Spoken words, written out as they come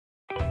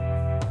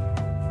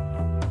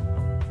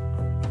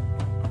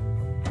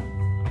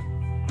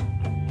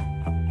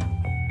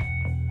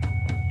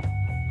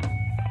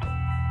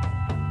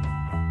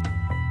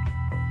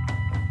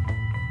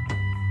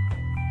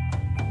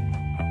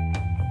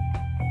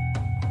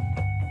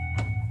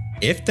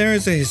If there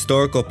is a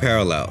historical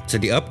parallel to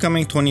the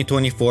upcoming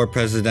 2024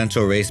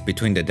 presidential race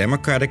between the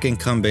Democratic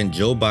incumbent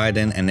Joe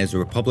Biden and his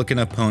Republican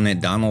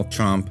opponent Donald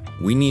Trump,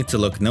 we need to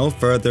look no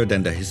further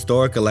than the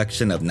historic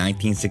election of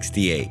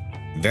 1968.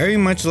 Very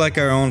much like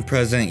our own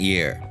present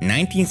year,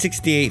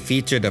 1968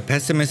 featured a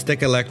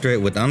pessimistic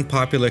electorate with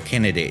unpopular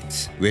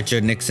candidates,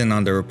 Richard Nixon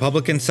on the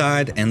Republican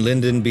side and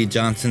Lyndon B.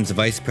 Johnson's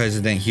Vice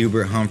President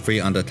Hubert Humphrey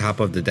on the top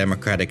of the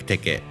Democratic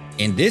ticket.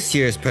 In this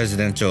year's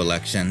presidential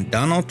election,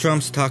 Donald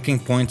Trump's talking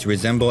points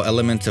resemble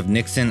elements of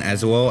Nixon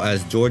as well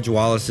as George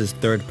Wallace's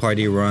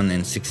third-party run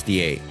in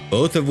 '68,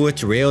 both of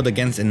which railed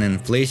against an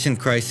inflation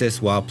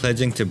crisis while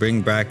pledging to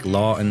bring back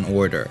law and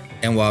order.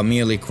 And while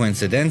merely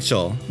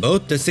coincidental,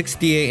 both the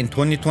 '68 and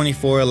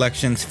 2024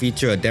 elections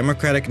feature a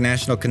Democratic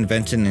National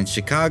Convention in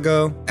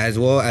Chicago, as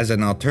well as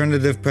an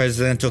alternative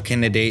presidential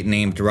candidate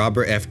named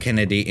Robert F.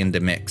 Kennedy in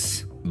the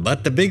mix.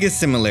 But the biggest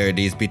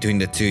similarities between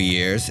the 2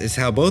 years is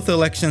how both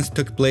elections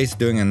took place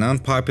during an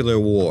unpopular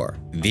war,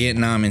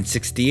 Vietnam in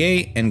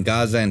 '68 and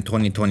Gaza in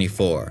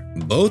 2024.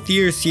 Both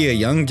years see a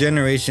young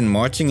generation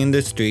marching in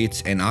the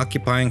streets and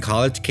occupying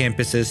college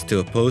campuses to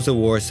oppose a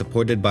war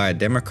supported by a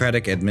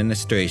Democratic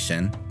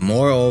administration.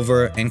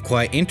 Moreover, and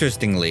quite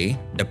interestingly,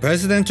 the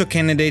presidential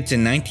candidates in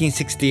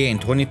 1968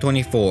 and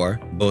 2024,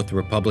 both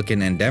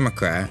Republican and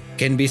Democrat,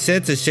 can be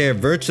said to share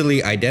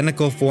virtually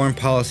identical foreign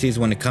policies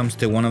when it comes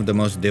to one of the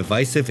most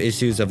divisive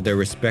issues of their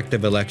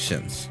respective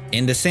elections.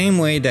 In the same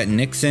way that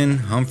Nixon,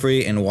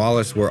 Humphrey, and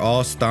Wallace were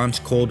all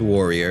staunch Cold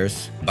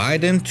Warriors,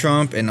 Biden,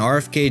 Trump, and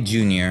RFK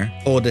Jr.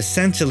 hold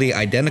essentially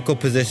identical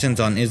positions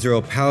on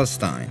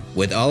Israel-Palestine,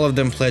 with all of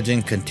them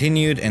pledging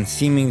continued and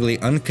seemingly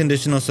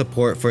unconditional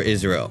support for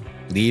Israel,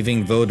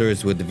 leaving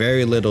voters with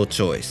very little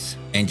choice.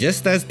 And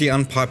just as the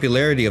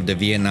unpopularity of the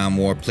Vietnam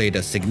War played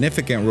a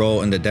significant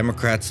role in the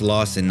Democrats'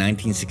 loss in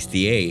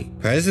 1968,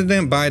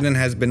 President Biden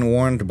has been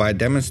warned by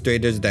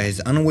demonstrators that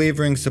his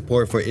unwavering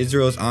support for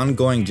Israel's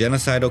ongoing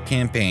genocidal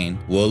campaign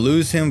will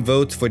lose him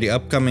votes for the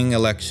upcoming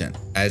election.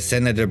 As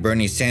Senator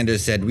Bernie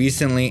Sanders said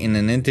recently in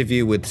an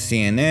interview with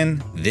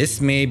CNN,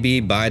 this may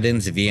be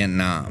Biden's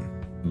Vietnam.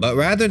 But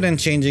rather than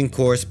changing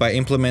course by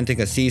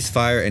implementing a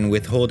ceasefire and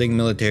withholding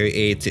military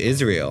aid to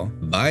Israel,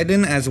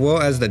 Biden as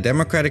well as the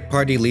Democratic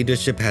Party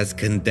leadership has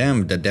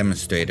condemned the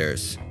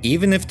demonstrators.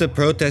 Even if the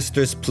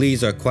protesters'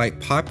 pleas are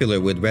quite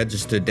popular with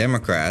registered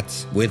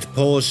Democrats, with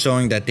polls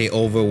showing that they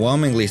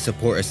overwhelmingly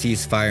support a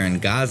ceasefire in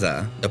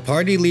Gaza, the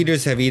party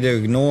leaders have either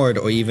ignored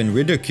or even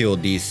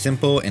ridiculed these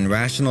simple and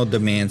rational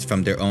demands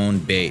from their own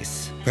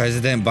base.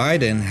 President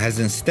Biden has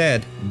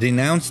instead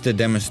denounced the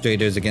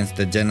demonstrators against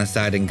the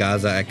genocide in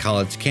Gaza at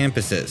college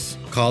campuses,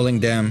 calling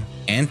them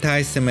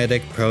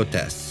anti-Semitic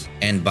protests.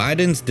 And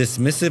Biden's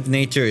dismissive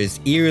nature is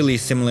eerily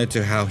similar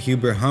to how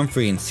Hubert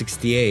Humphrey in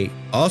 '68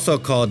 also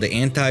called the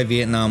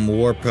anti-Vietnam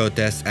War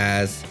protests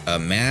as a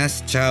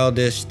mass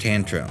childish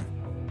tantrum.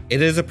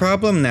 It is a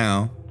problem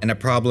now and a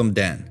problem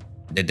then.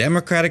 The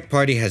Democratic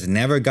Party has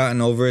never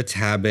gotten over its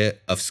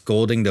habit of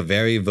scolding the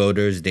very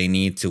voters they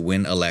need to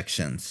win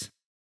elections.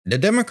 The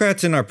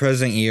Democrats in our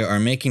present year are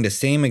making the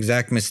same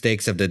exact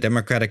mistakes of the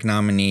Democratic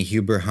nominee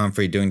Hubert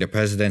Humphrey during the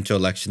presidential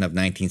election of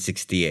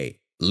 1968.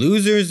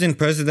 Losers in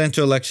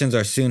presidential elections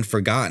are soon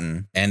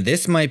forgotten, and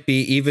this might be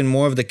even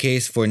more of the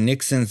case for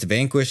Nixon's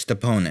vanquished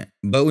opponent.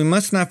 But we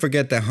must not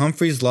forget that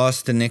Humphrey's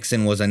loss to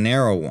Nixon was a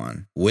narrow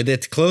one. With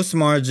its close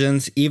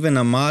margins, even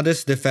a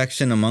modest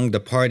defection among the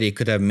party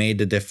could have made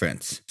the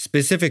difference.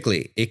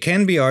 Specifically, it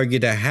can be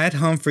argued that had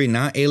Humphrey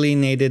not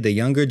alienated the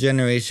younger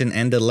generation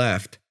and the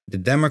left, the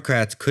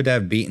Democrats could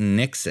have beaten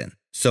Nixon.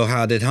 So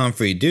how did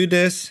Humphrey do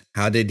this?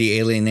 How did he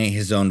alienate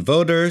his own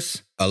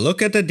voters? A look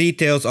at the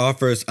details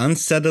offers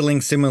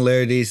unsettling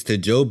similarities to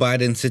Joe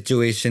Biden's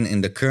situation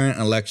in the current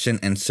election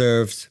and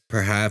serves,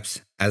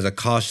 perhaps, as a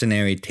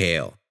cautionary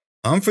tale.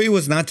 Humphrey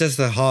was not just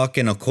a hawk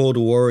and a cold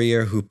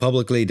warrior who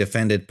publicly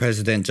defended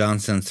President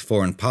Johnson's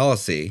foreign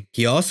policy,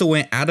 he also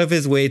went out of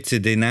his way to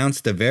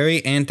denounce the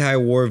very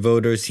anti-war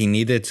voters he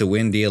needed to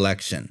win the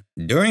election.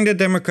 During the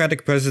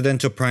Democratic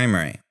presidential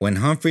primary, when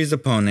Humphrey's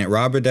opponent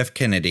Robert F.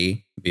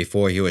 Kennedy,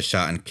 before he was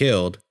shot and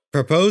killed,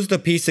 proposed a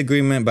peace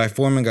agreement by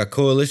forming a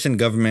coalition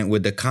government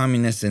with the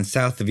communists in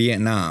South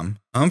Vietnam,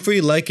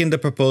 Humphrey likened the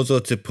proposal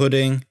to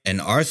putting an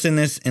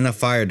arsonist in a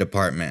fire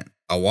department.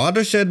 A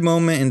watershed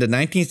moment in the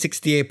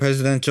 1968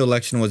 presidential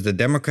election was the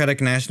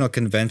Democratic National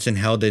Convention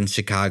held in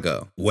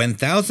Chicago, when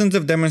thousands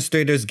of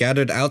demonstrators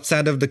gathered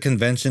outside of the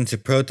convention to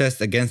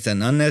protest against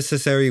an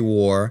unnecessary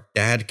war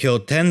that had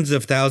killed tens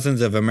of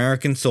thousands of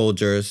American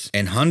soldiers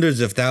and hundreds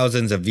of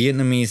thousands of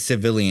Vietnamese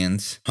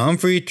civilians.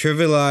 Humphrey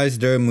trivialized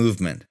their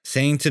movement,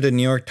 saying to the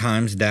New York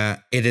Times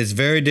that it is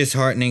very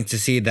disheartening to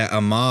see that a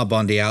mob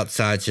on the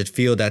outside should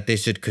feel that they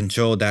should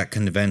control that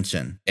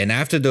convention. And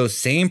after those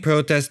same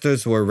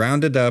protesters were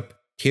rounded up,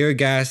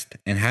 tear-gassed,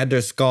 and had their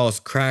skulls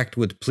cracked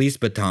with police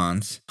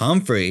batons,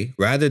 Humphrey,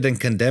 rather than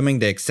condemning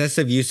the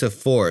excessive use of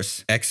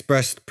force,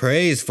 expressed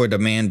praise for the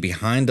man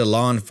behind the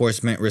law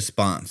enforcement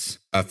response.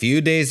 A few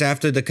days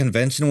after the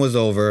convention was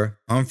over,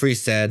 Humphrey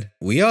said,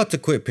 "We ought to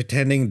quit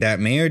pretending that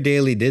Mayor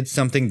Daley did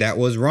something that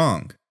was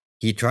wrong.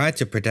 He tried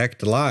to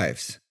protect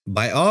lives.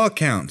 By all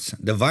accounts,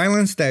 the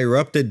violence that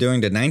erupted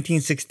during the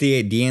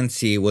 1968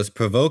 DNC was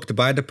provoked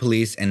by the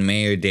police and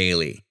Mayor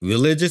Daley.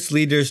 Religious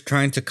leaders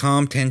trying to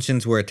calm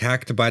tensions were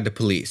attacked by the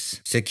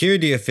police.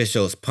 Security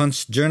officials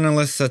punched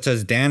journalists such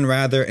as Dan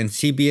Rather and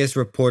CBS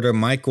reporter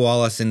Mike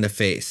Wallace in the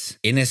face.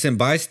 Innocent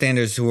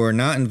bystanders who were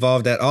not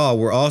involved at all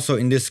were also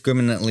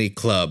indiscriminately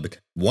clubbed.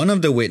 One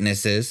of the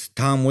witnesses,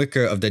 Tom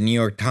Wicker of the New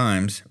York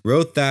Times,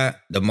 wrote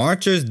that the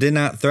marchers did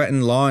not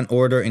threaten law and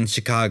order in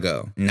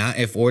Chicago, not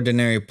if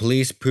ordinary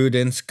police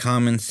prudence,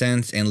 common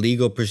sense, and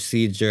legal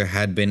procedure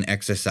had been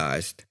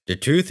exercised. The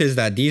truth is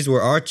that these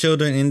were our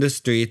children in the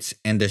streets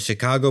and the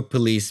Chicago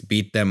police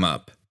beat them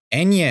up.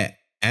 And yet,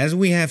 as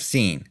we have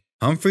seen,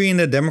 Humphrey and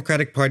the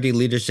Democratic Party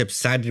leadership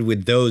sided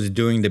with those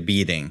doing the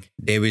beating.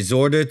 They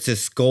resorted to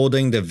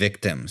scolding the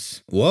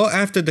victims. Well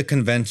after the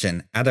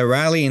convention, at a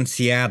rally in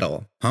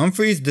Seattle,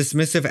 Humphrey's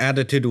dismissive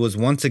attitude was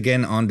once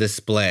again on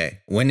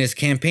display. When his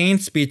campaign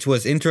speech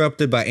was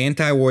interrupted by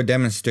anti-war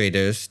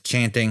demonstrators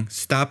chanting,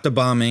 "Stop the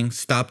bombing,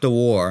 stop the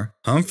war,"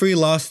 Humphrey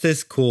lost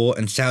his cool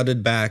and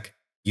shouted back,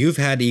 "You've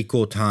had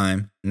equal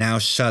time, now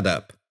shut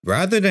up."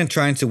 Rather than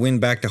trying to win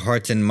back the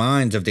hearts and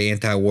minds of the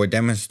anti-war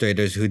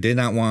demonstrators who did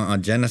not want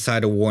a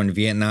genocidal war in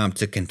Vietnam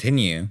to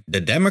continue,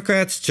 the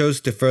Democrats chose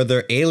to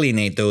further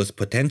alienate those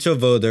potential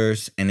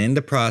voters and in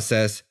the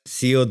process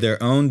sealed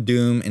their own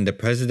doom in the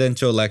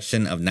presidential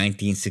election of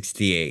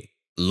 1968.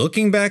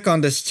 Looking back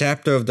on this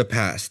chapter of the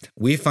past,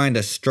 we find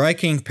a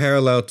striking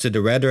parallel to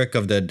the rhetoric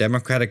of the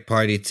Democratic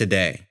Party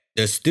today.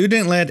 The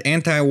student-led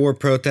anti-war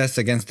protests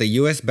against the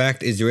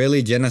US-backed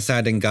Israeli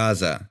genocide in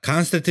Gaza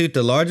constitute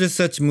the largest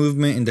such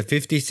movement in the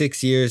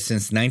 56 years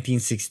since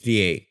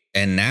 1968.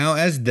 And now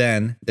as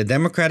then, the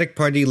Democratic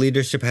Party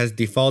leadership has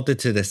defaulted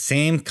to the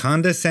same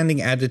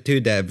condescending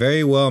attitude that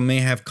very well may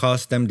have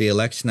cost them the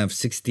election of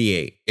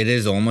 '68. It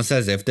is almost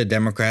as if the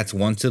Democrats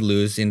want to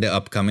lose in the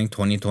upcoming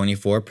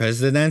 2024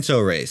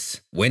 presidential race.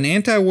 When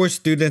anti-war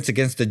students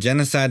against the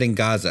genocide in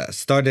Gaza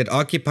started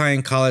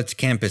occupying college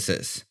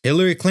campuses,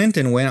 Hillary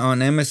Clinton went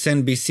on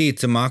MSNBC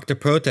to mock the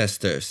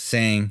protesters,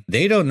 saying,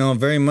 "They don't know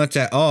very much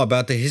at all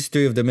about the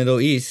history of the Middle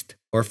East,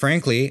 or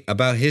frankly,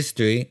 about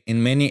history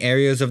in many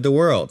areas of the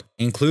world,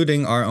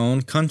 including our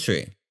own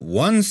country."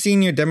 One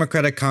senior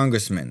Democratic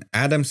congressman,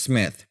 Adam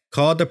Smith,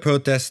 called the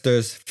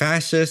protesters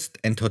fascist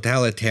and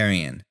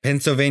totalitarian.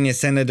 Pennsylvania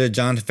Senator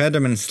John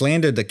Fetterman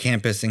slandered the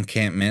campus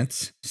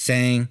encampments,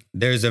 saying,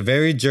 "There's a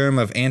very germ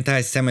of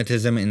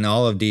anti-Semitism in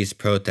all of these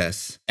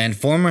protests." And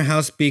former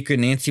House Speaker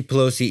Nancy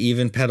Pelosi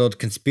even peddled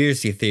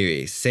conspiracy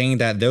theories, saying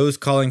that those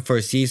calling for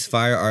a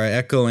ceasefire are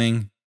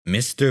echoing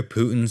Mr.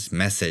 Putin's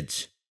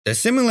message. The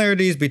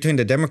similarities between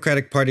the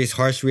Democratic Party's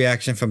harsh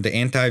reaction from the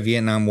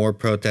anti-Vietnam War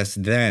protests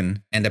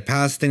then and the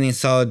Palestinian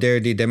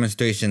solidarity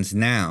demonstrations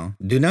now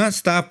do not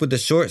stop with the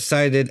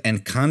short-sighted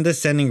and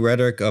condescending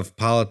rhetoric of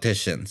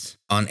politicians.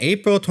 On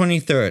April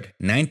 23,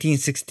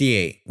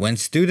 1968, when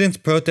students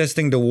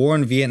protesting the war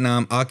in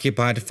Vietnam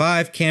occupied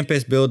 5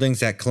 campus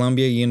buildings at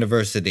Columbia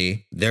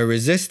University, their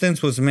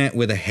resistance was met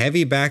with a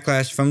heavy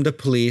backlash from the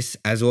police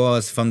as well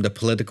as from the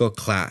political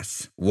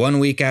class. 1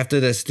 week after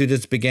the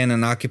students began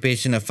an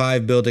occupation of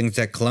 5 buildings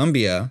at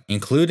Columbia,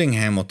 including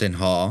Hamilton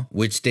Hall,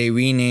 which they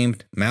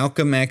renamed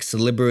Malcolm X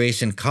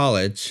Liberation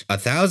College,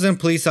 1,000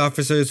 police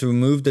officers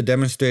removed the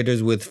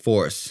demonstrators with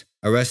force,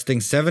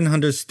 arresting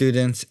 700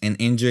 students and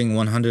injuring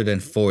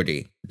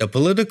 140. The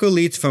political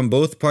elites from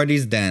both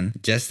parties then,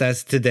 just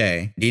as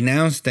today,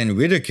 denounced and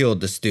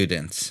ridiculed the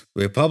students.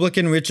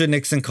 Republican Richard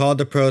Nixon called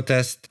the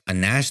protest a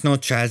national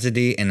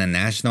tragedy and a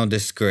national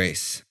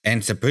disgrace.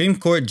 And Supreme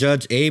Court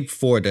Judge Abe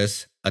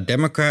Fortas, a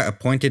Democrat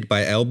appointed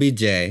by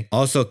LBJ,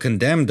 also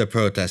condemned the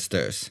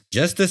protesters.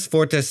 Justice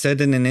Fortas said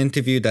in an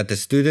interview that the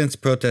students'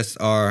 protests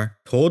are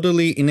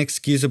totally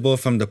inexcusable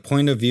from the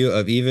point of view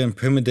of even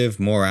primitive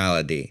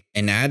morality,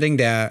 and adding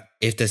that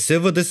if the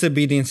civil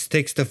disobedience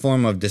takes the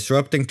form of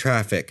disrupting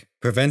traffic,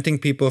 preventing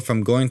people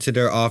from going to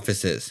their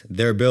offices,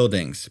 their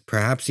buildings,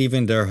 perhaps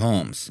even their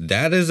homes,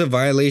 that is a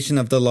violation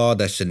of the law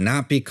that should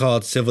not be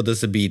called civil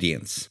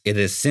disobedience. It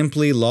is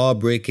simply law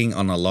breaking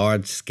on a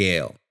large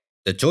scale.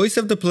 The choice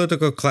of the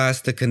political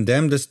class to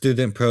condemn the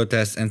student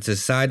protests and to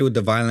side with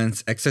the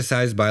violence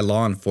exercised by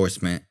law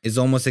enforcement is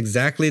almost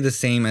exactly the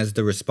same as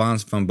the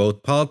response from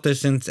both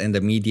politicians and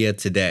the media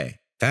today.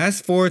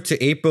 Fast forward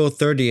to April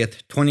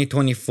 30th,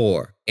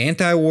 2024.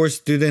 Anti-war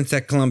students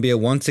at Columbia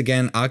once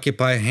again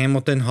occupy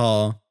Hamilton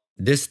Hall,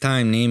 this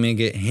time naming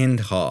it Hind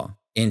Hall,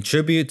 in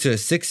tribute to a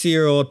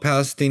 6-year-old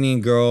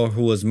Palestinian girl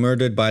who was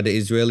murdered by the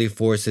Israeli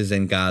forces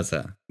in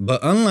Gaza.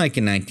 But unlike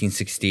in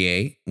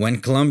 1968,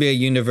 when Columbia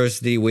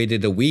University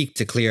waited a week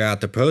to clear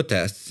out the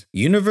protests,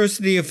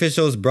 university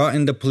officials brought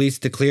in the police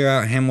to clear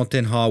out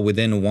Hamilton Hall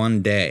within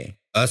 1 day.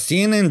 A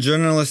CNN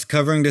journalist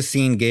covering the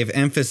scene gave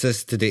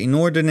emphasis to the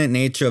inordinate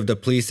nature of the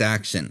police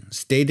action,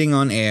 stating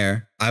on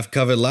air, "I've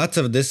covered lots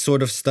of this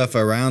sort of stuff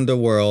around the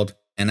world,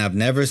 and I've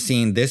never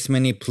seen this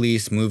many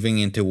police moving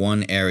into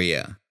one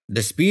area."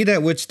 The speed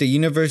at which the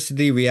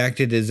university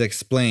reacted is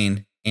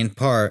explained, in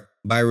part,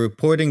 by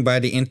reporting by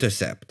The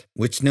Intercept,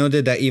 which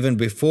noted that even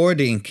before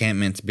the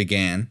encampments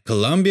began,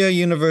 Columbia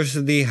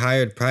University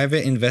hired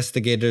private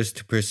investigators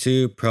to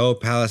pursue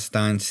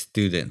pro-Palestine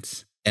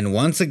students. And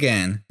once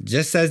again,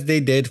 just as they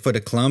did for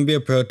the Columbia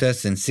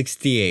protests in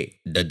 '68,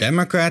 the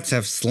Democrats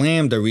have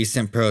slammed the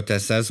recent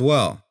protests as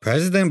well.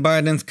 President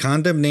Biden's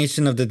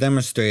condemnation of the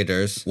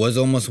demonstrators was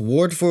almost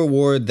word for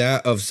word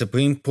that of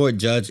Supreme Court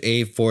Judge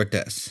A.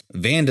 Fortas.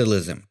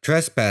 Vandalism,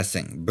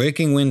 trespassing,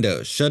 breaking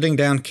windows, shutting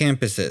down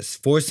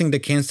campuses, forcing the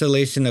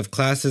cancellation of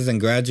classes and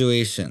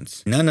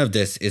graduations. None of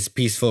this is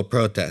peaceful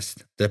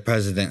protest, the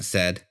president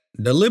said.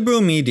 The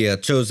liberal media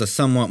chose a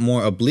somewhat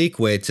more oblique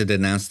way to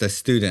denounce the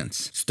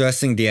students,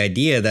 stressing the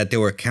idea that they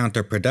were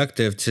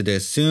counterproductive to the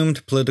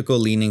assumed political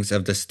leanings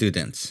of the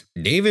students.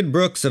 David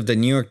Brooks of the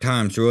New York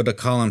Times wrote a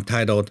column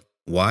titled,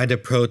 "Why the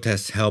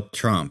Protests Helped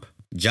Trump."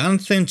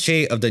 Jonathan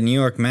Chait of the New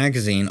York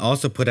Magazine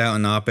also put out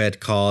an op-ed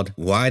called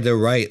 "Why the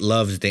Right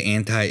Loves the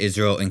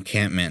Anti-Israel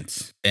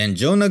Encampments." And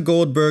Jonah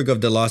Goldberg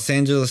of the Los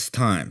Angeles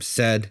Times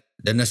said,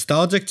 "The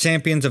nostalgic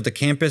champions of the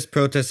campus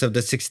protests of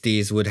the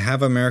 '60s would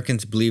have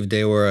Americans believe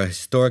they were a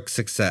historic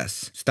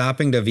success,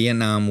 stopping the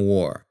Vietnam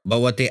War. But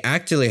what they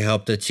actually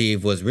helped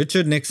achieve was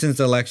Richard Nixon's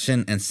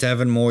election and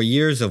 7 more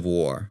years of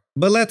war."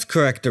 But let's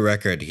correct the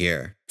record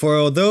here. For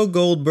although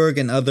Goldberg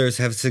and others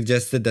have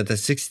suggested that the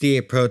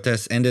 '68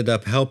 protests ended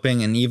up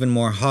helping an even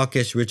more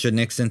hawkish Richard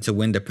Nixon to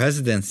win the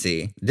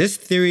presidency, this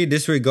theory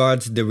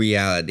disregards the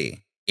reality.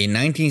 In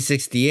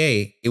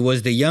 1968, it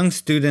was the young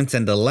students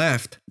and the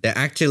left that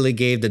actually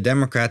gave the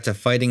Democrats a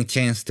fighting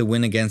chance to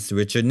win against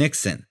Richard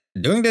Nixon.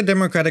 During the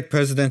Democratic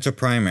presidential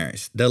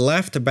primaries, the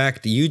left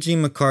backed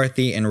Eugene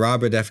McCarthy and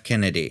Robert F.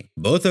 Kennedy,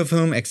 both of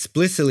whom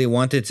explicitly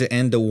wanted to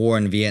end the war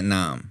in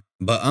Vietnam.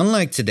 But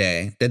unlike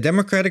today, the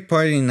Democratic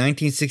Party in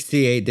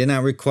 1968 did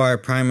not require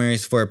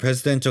primaries for a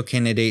presidential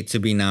candidate to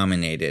be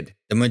nominated.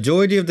 The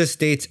majority of the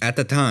states at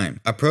the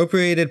time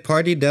appropriated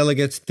party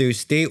delegates through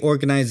state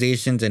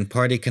organizations and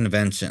party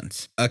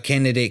conventions. A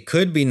candidate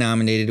could be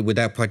nominated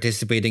without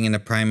participating in the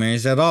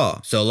primaries at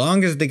all, so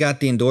long as they got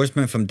the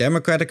endorsement from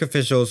Democratic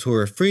officials who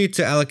were free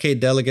to allocate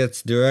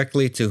delegates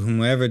directly to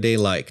whomever they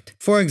liked.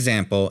 For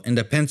example, in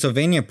the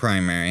Pennsylvania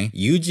primary,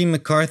 Eugene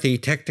McCarthy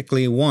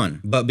technically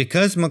won, but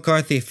because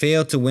McCarthy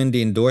failed to win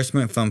the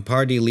endorsement from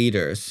party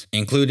leaders,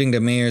 including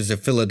the mayors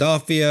of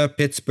Philadelphia,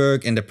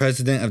 Pittsburgh, and the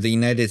president of the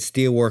United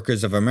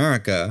Steelworkers of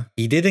America,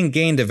 he didn't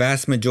gain the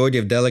vast majority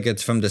of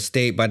delegates from the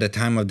state by the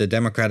time of the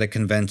Democratic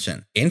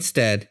Convention.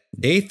 Instead,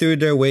 they threw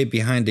their weight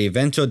behind the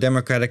eventual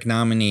Democratic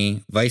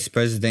nominee, Vice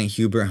President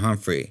Hubert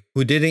Humphrey,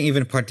 who didn't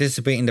even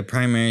participate in the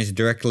primaries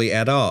directly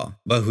at all,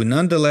 but who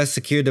nonetheless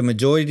secured the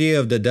majority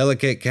of the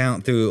delegate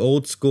count through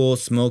old-school,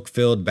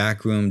 smoke-filled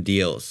backroom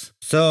deals.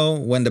 So,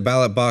 when the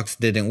ballot box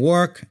didn't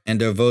work and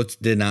their votes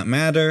did not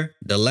matter,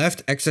 the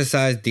left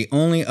exercised the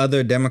only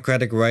other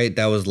Democratic right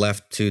that was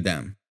left to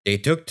them. They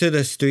took to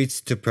the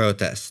streets to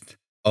protest.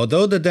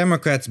 Although the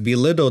Democrats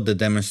belittled the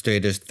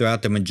demonstrators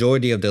throughout the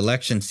majority of the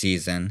election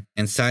season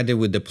and sided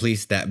with the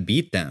police that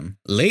beat them,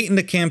 late in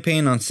the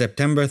campaign on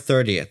September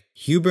 30th,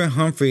 Hubert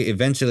Humphrey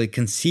eventually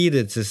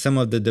conceded to some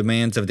of the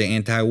demands of the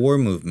anti-war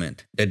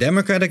movement. The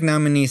Democratic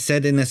nominee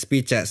said in a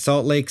speech at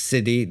Salt Lake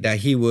City that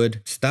he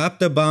would stop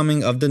the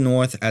bombing of the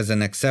North as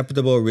an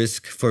acceptable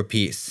risk for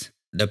peace.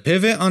 The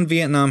pivot on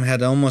Vietnam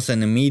had almost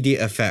an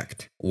immediate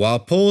effect. While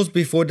polls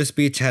before the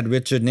speech had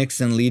Richard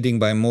Nixon leading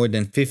by more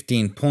than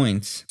 15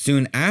 points,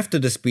 soon after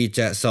the speech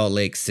at Salt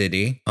Lake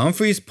City,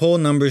 Humphrey's poll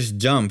numbers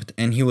jumped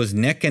and he was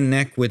neck and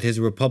neck with his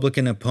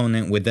Republican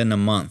opponent within a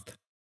month.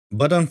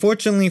 But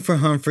unfortunately for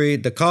Humphrey,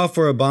 the call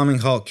for a bombing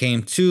halt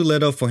came too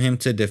little for him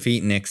to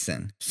defeat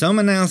Nixon. Some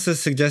analysis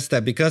suggests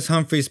that because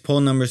Humphrey's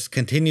poll numbers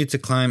continued to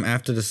climb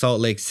after the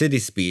Salt Lake City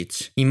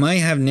speech, he might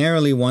have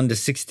narrowly won the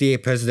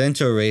 '68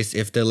 presidential race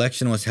if the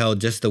election was held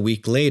just a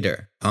week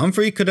later.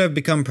 Humphrey could have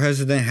become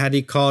president had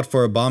he called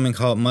for a bombing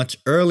halt much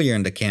earlier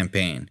in the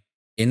campaign.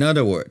 In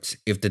other words,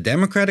 if the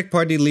Democratic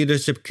Party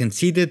leadership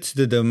conceded to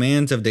the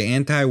demands of the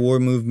anti-war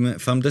movement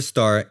from the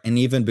start and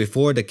even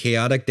before the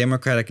chaotic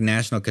Democratic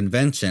National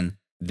Convention,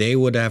 they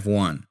would have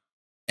won.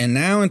 And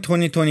now in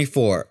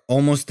 2024,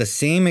 almost the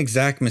same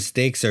exact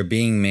mistakes are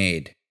being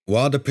made.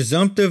 While the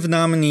presumptive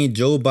nominee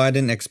Joe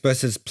Biden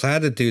expresses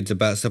platitudes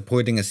about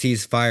supporting a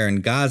ceasefire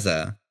in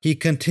Gaza, he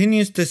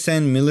continues to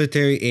send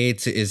military aid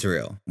to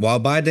Israel.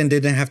 While Biden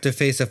didn't have to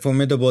face a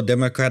formidable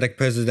Democratic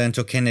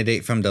presidential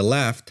candidate from the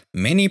left,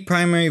 many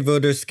primary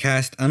voters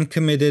cast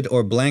uncommitted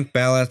or blank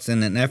ballots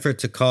in an effort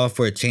to call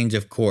for a change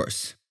of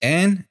course.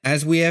 And,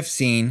 as we have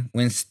seen,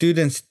 when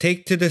students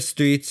take to the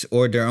streets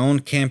or their own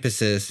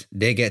campuses,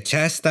 they get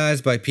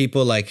chastised by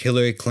people like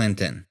Hillary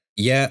Clinton.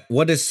 Yet,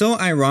 what is so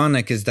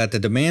ironic is that the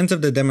demands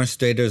of the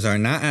demonstrators are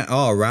not at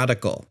all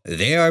radical.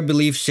 They are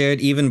beliefs shared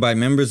even by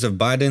members of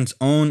Biden's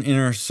own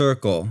inner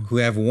circle, who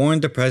have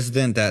warned the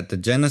president that the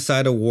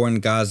genocidal war in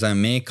Gaza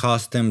may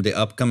cost him the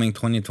upcoming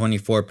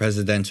 2024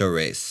 presidential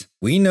race.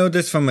 We know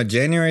this from a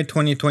January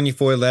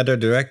 2024 letter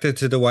directed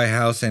to the White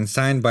House and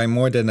signed by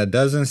more than a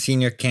dozen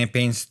senior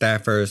campaign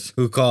staffers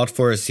who called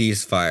for a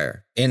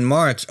ceasefire. In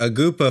March, a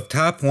group of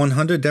top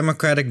 100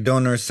 Democratic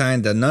donors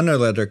signed another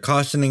letter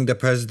cautioning the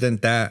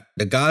president that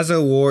the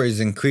Gaza war is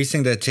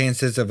increasing the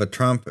chances of a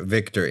Trump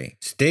victory.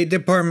 State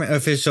Department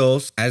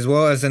officials, as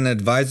well as an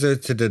advisor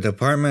to the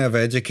Department of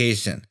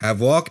Education,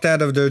 have walked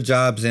out of their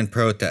jobs in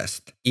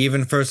protest.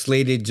 Even First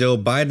Lady Jill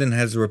Biden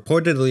has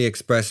reportedly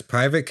expressed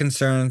private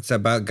concerns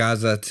about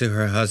Gaza to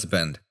her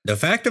husband. The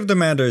fact of the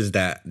matter is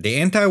that the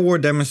anti-war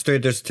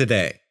demonstrators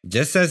today,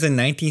 just as in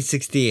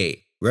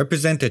 1968,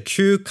 represent a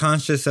true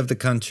conscience of the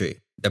country.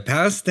 The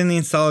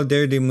Palestinian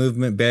Solidarity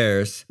Movement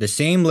bears the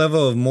same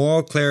level of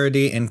moral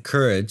clarity and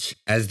courage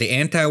as the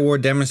anti-war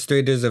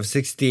demonstrators of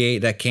 '68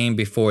 that came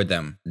before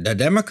them. The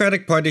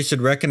Democratic Party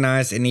should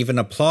recognize and even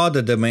applaud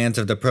the demands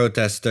of the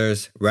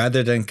protesters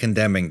rather than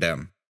condemning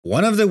them.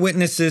 One of the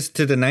witnesses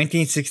to the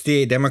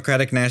 1968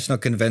 Democratic National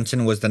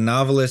Convention was the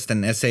novelist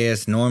and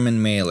essayist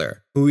Norman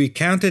Mailer, who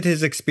recounted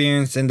his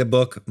experience in the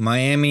book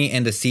Miami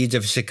and the Siege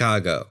of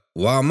Chicago.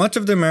 While much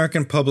of the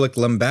American public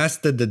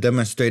lambasted the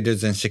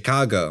demonstrators in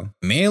Chicago,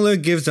 Mailer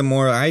gives a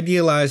more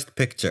idealized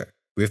picture.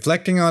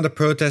 Reflecting on the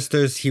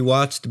protesters he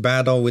watched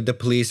battle with the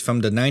police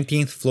from the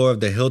 19th floor of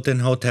the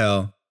Hilton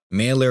Hotel,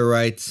 Mailer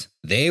writes,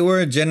 "They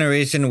were a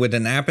generation with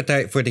an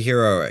appetite for the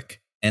heroic,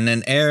 and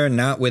an air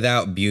not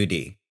without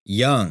beauty.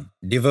 Young,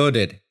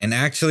 devoted, and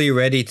actually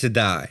ready to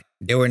die.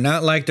 They were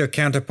not like their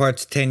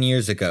counterparts 10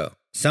 years ago.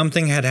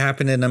 Something had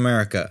happened in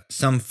America,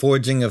 some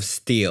forging of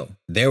steel.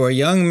 There were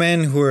young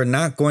men who were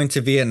not going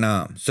to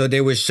Vietnam, so they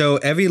would show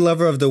every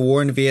lover of the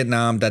war in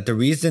Vietnam that the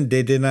reason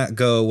they did not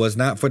go was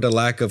not for the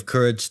lack of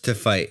courage to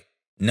fight.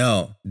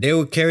 No, they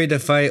would carry the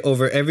fight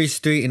over every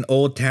street in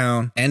Old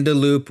Town and the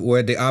Loop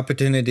where the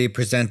opportunity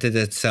presented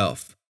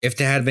itself. If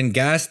they had been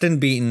gassed and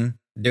beaten,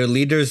 their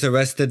leaders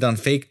arrested on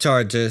fake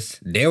charges,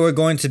 they were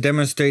going to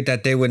demonstrate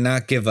that they would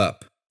not give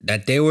up,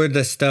 that they were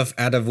the stuff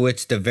out of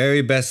which the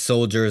very best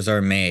soldiers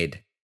are made."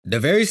 The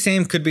very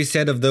same could be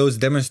said of those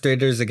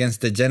demonstrators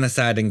against the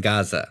genocide in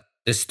Gaza.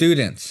 The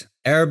students,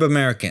 Arab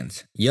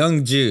Americans,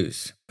 young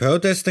Jews,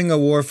 protesting a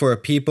war for a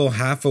people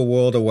half a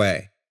world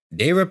away.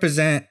 They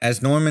represent,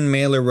 as Norman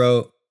Mailer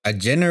wrote, a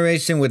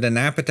generation with an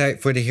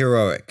appetite for the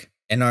heroic,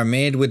 and are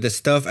made with the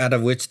stuff out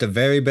of which the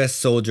very best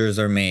soldiers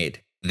are made.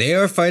 They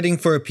are fighting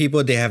for a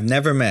people they have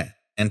never met,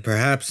 and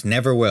perhaps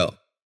never will.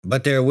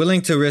 But they are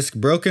willing to risk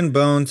broken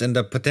bones and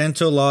the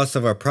potential loss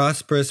of a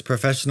prosperous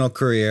professional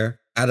career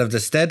out of the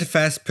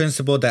steadfast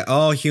principle that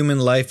all human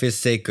life is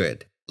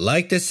sacred.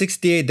 Like the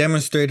 '68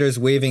 demonstrators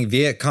waving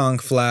Viet Cong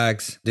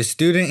flags, the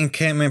student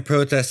encampment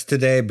protests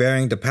today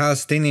bearing the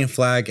Palestinian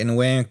flag and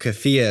wearing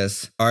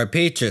keffiyehs are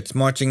patriots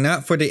marching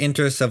not for the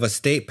interests of a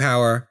state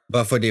power,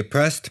 but for the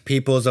oppressed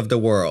peoples of the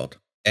world.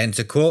 And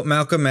to quote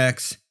Malcolm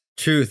X,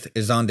 "Truth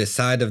is on the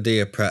side of the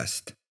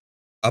oppressed."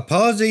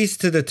 Apologies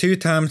to the 2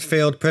 times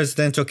failed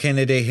presidential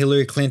candidate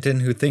Hillary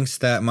Clinton, who thinks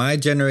that my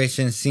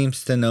generation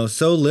seems to know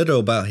so little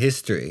about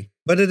history.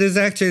 But it is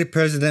actually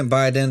President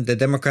Biden, the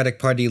Democratic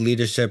Party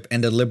leadership,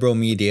 and the liberal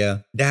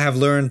media that have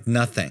learned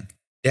nothing.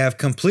 They have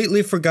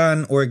completely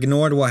forgotten or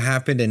ignored what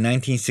happened in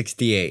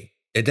 1968.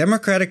 The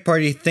Democratic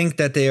Party think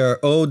that they are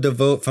owed the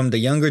vote from the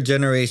younger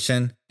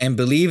generation and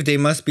believe they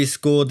must be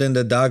schooled in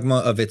the dogma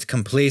of its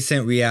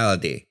complacent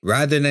reality,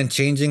 rather than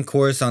changing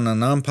course on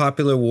an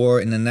unpopular war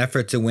in an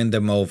effort to win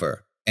them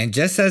over. And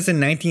just as in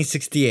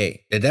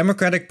 1968, the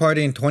Democratic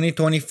Party in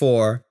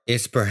 2024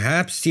 is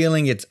perhaps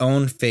sealing its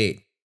own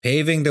fate,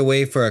 paving the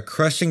way for a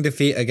crushing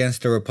defeat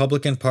against the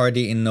Republican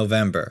Party in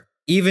November.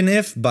 Even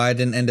if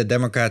Biden and the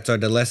Democrats are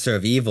the lesser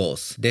of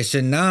evils, they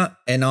should not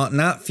and ought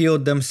not feel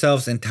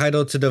themselves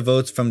entitled to the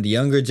votes from the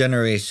younger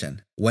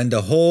generation, when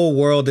the whole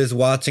world is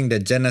watching the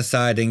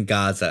genocide in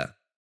Gaza.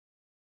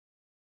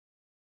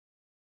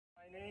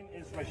 My name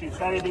is Rashid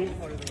Saidi.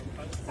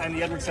 I'm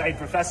the Edward Said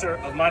Professor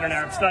of Modern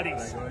Arab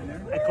Studies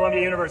at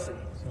Columbia University.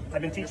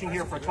 I've been teaching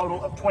here for a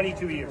total of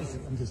 22 years.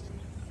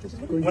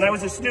 When I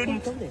was a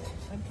student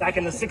back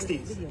in the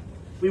 60s,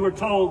 we were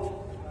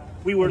told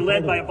we were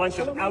led by a bunch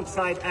of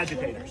outside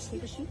agitators,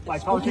 by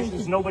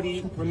politicians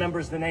nobody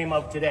remembers the name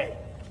of today.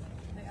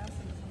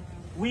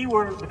 We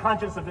were the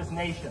conscience of this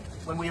nation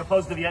when we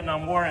opposed the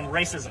Vietnam War and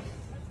racism.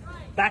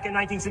 Back in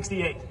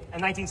 1968 and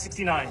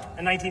 1969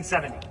 and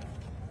 1970,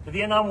 the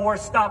Vietnam War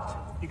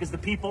stopped because the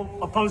people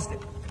opposed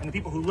it, and the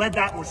people who led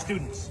that were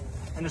students.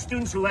 And the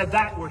students who led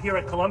that were here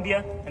at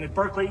Columbia and at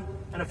Berkeley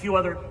and a few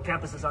other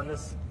campuses on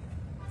this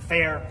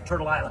fair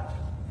Turtle Island.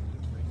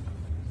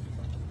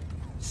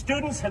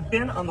 Students have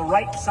been on the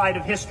right side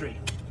of history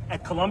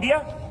at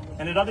Columbia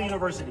and at other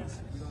universities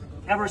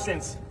ever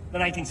since the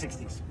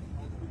 1960s.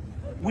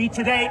 We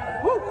today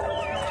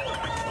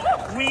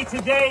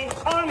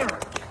honor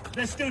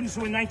the students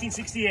who in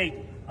 1968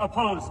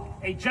 opposed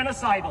a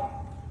genocidal,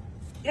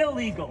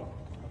 illegal,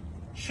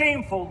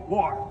 shameful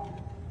war.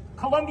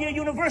 Columbia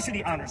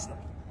University honors them.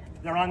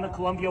 They're on the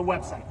Columbia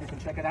website. You can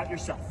check it out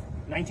yourself.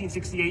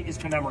 1968 is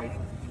commemorated.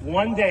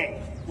 One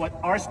day, what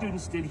our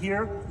students did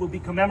here will be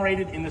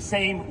commemorated in the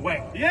same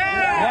way.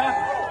 Yeah!